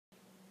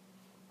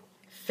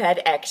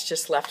FedEx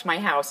just left my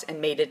house and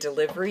made a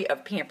delivery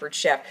of Pampered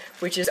Chef,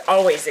 which is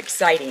always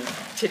exciting.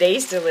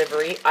 Today's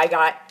delivery, I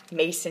got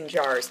mason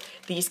jars.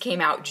 These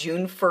came out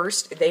June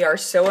 1st. They are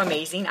so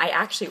amazing. I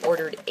actually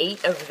ordered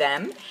 8 of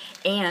them,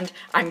 and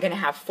I'm gonna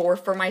have 4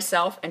 for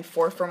myself and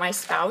 4 for my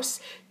spouse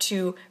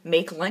to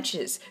make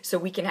lunches so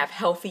we can have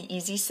healthy,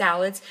 easy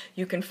salads.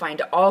 You can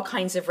find all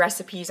kinds of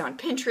recipes on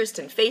Pinterest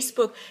and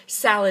Facebook.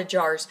 Salad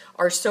jars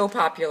are so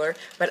popular,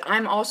 but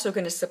I'm also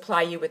gonna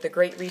supply you with a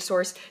great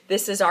resource.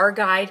 This is our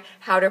guide,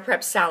 How to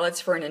Prep Salads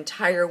for an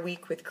Entire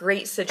Week, with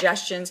great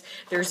suggestions.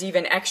 There's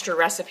even extra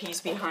recipes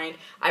behind.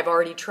 I've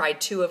already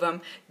tried 2 of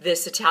them.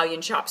 This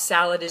Italian chopped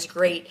salad is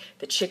great.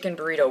 The chicken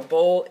burrito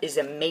bowl is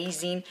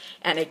amazing.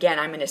 And again,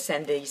 I'm gonna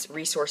send these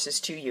resources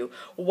to you.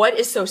 What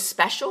is so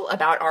special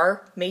about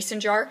our mason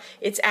jar?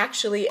 It's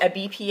actually a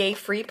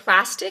BPA-free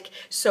plastic,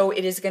 so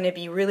it is gonna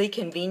be really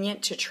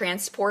convenient to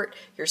transport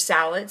your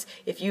salads.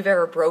 If you've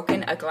ever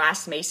broken a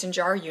glass mason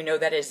jar, you know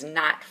that is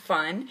not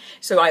fun.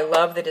 So I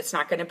love that it's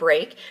not gonna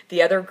break.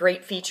 The other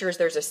great feature is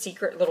there's a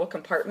secret little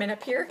compartment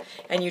up here,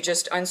 and you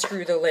just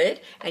unscrew the lid,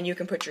 and you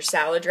can put your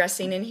salad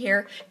dressing in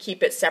here,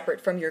 keep it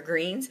separate from your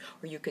greens,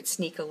 or you could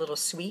sneak a little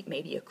sweet,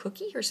 maybe a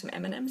cookie or some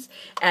M&Ms,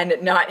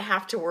 and not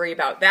have to worry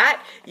about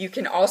that. You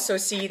can also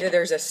see that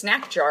there's a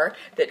snack jar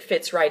that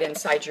fits right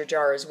inside your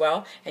jar as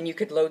well, and you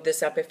could load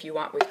this up if you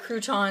want with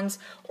croutons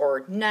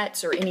or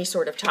nuts or any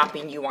sort of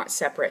topping you want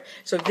separate.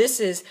 So this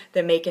is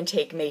the Make and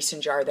Take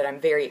mason jar that I'm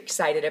very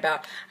excited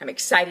about. I'm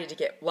excited to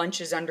get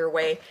lunches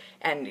underway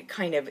and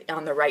kind of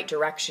on the right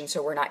direction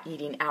so we're not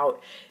eating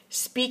out.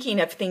 Speaking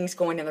of things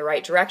going in the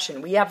right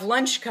direction, we have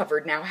lunch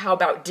covered now. How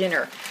about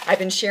dinner? I've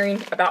been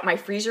sharing about my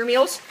freezer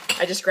meals.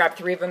 I just grabbed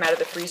 3 of them out of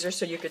the freezer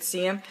so you could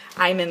see them.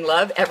 I'm in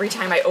love. Every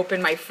time I open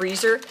my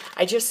freezer,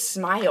 I just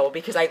smile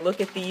because I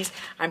look at these.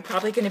 I'm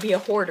probably going to be a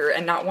hoarder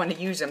and not want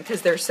to use them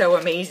because they're so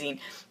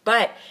amazing.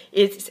 But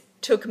it's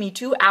took me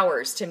 2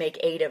 hours to make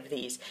 8 of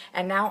these,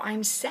 and now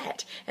I'm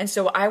set. And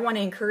so I want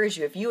to encourage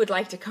you, if you would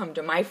like to come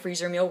to my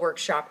freezer meal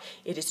workshop,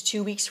 it is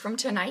 2 weeks from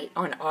tonight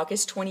on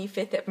August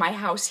 25th at my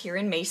house here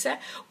in Mesa.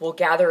 We'll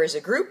gather as a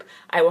group.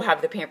 I will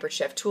have the Pampered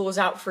Chef tools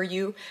out for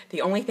you.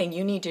 The only thing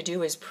you need to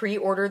do is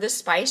pre-order the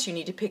spice. You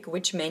need to pick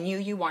which menu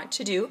you want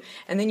to do,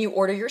 and then you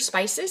order your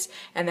spices,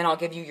 and then I'll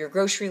give you your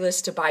grocery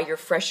list to buy your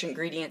fresh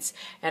ingredients,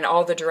 and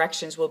all the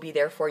directions will be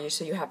there for you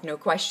so you have no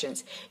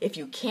questions. If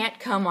you can't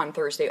come on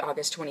Thursday,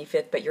 August 25th,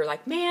 but you're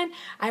like, man,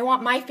 I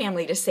want my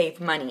family to save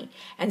money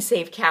and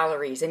save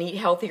calories and eat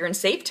healthier and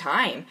save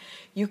time,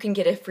 you can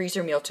get a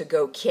freezer meal to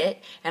go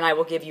kit, and I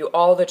will give you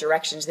all the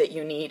directions that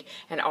you need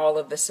and all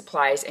of the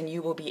supplies, and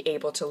you will be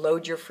able to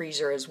load your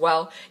freezer as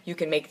well. You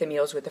can make the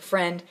meals with a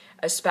friend,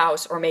 a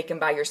spouse, or make them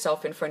by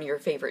yourself in front of your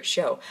favorite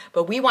show.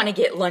 But we want to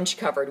get lunch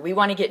covered. We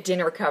want to get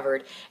dinner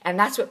covered, and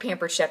that's what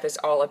Pampered Chef is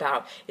all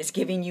about, is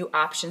giving you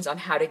options on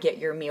how to get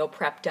your meal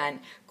prep done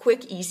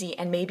quick, easy,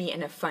 and maybe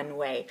in a fun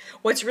way.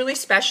 What's really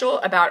special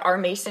about our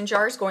mason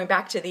jars, going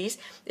back to these,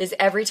 is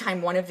every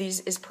time one of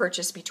these is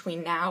purchased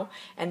between now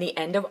and the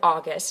end of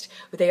August,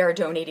 they are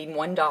donating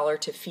 $1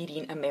 to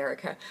Feeding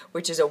America,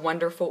 which is a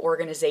wonderful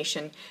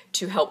organization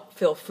to help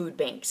fill food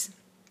banks.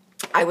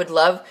 I would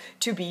love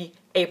to be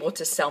able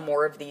to sell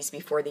more of these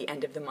before the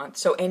end of the month.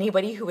 So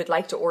anybody who would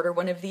like to order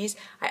one of these,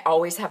 I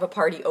always have a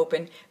party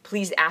open.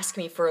 Please ask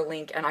me for a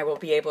link and I will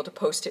be able to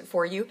post it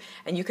for you.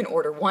 And you can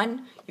order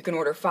 1, you can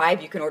order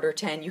 5, you can order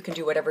 10, you can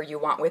do whatever you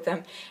want with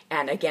them.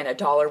 And again,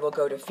 $1 will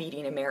go to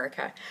Feeding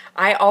America.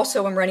 I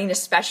also am running a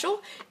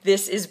special.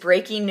 This is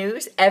breaking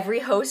news. Every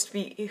host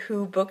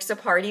who books a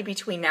party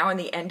between now and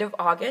the end of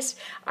August,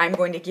 I'm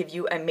going to give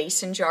you a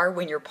mason jar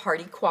when your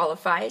party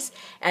qualifies.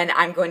 And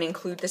I'm going to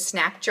include the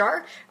snack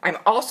jar. I'm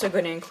also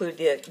going to include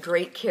the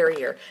great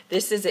carrier.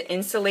 This is an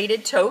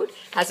insulated tote,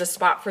 has a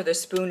spot for the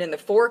spoon and the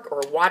fork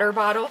or water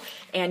bottle,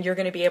 and you're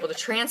going to be able to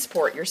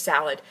transport your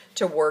salad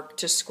to work,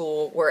 to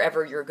school,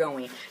 wherever you're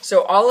going.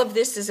 So all of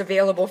this is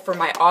available for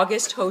my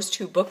August host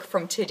who book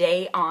from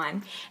today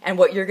on, and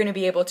what you're going to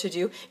be able to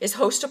do is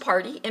host a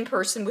party in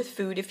person with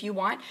food if you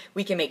want.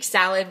 We can make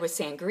salad with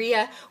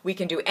sangria, we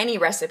can do any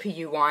recipe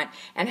you want,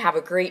 and have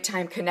a great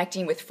time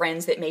connecting with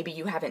friends that maybe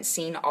you haven't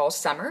seen all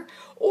summer.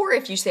 Or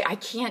if you say, I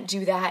can't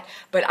do that,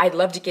 but I'd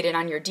love to get in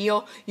on your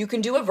deal, you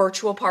can do a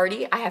virtual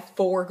party. I have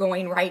 4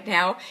 going right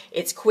now.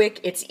 It's quick,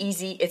 it's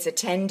easy, it's a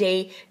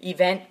 10-day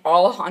event,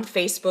 all on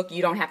Facebook.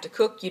 You don't have to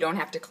cook, you don't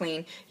have to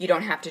clean, you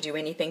don't have to do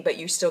anything, but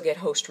you still get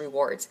host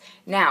rewards.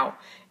 Now,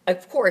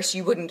 of course,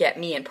 you wouldn't get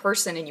me in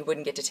person and you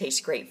wouldn't get to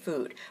taste great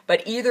food,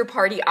 but either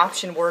party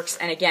option works.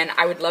 And again,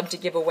 I would love to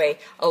give away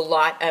a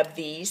lot of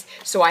these.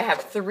 So I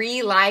have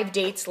 3 live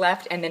dates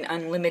left and then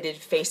unlimited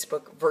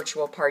Facebook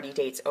virtual party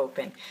dates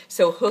open.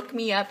 So hook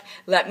me up,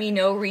 let me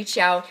know, reach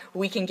out,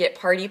 we can get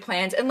party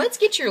plans, and let's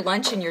get your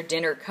lunch and your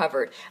dinner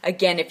covered.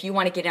 Again, if you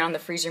want to get in on the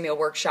freezer meal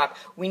workshop,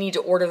 we need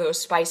to order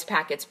those spice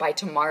packets by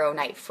tomorrow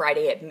night,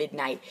 Friday at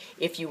midnight,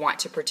 if you want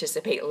to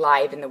participate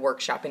live in the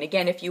workshop. And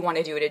again, if you want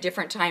to do it a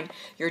different time,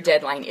 your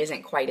deadline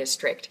isn't quite as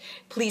strict.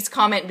 Please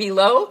comment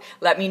below.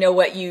 Let me know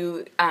what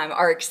you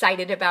are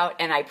excited about,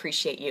 and I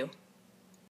appreciate you.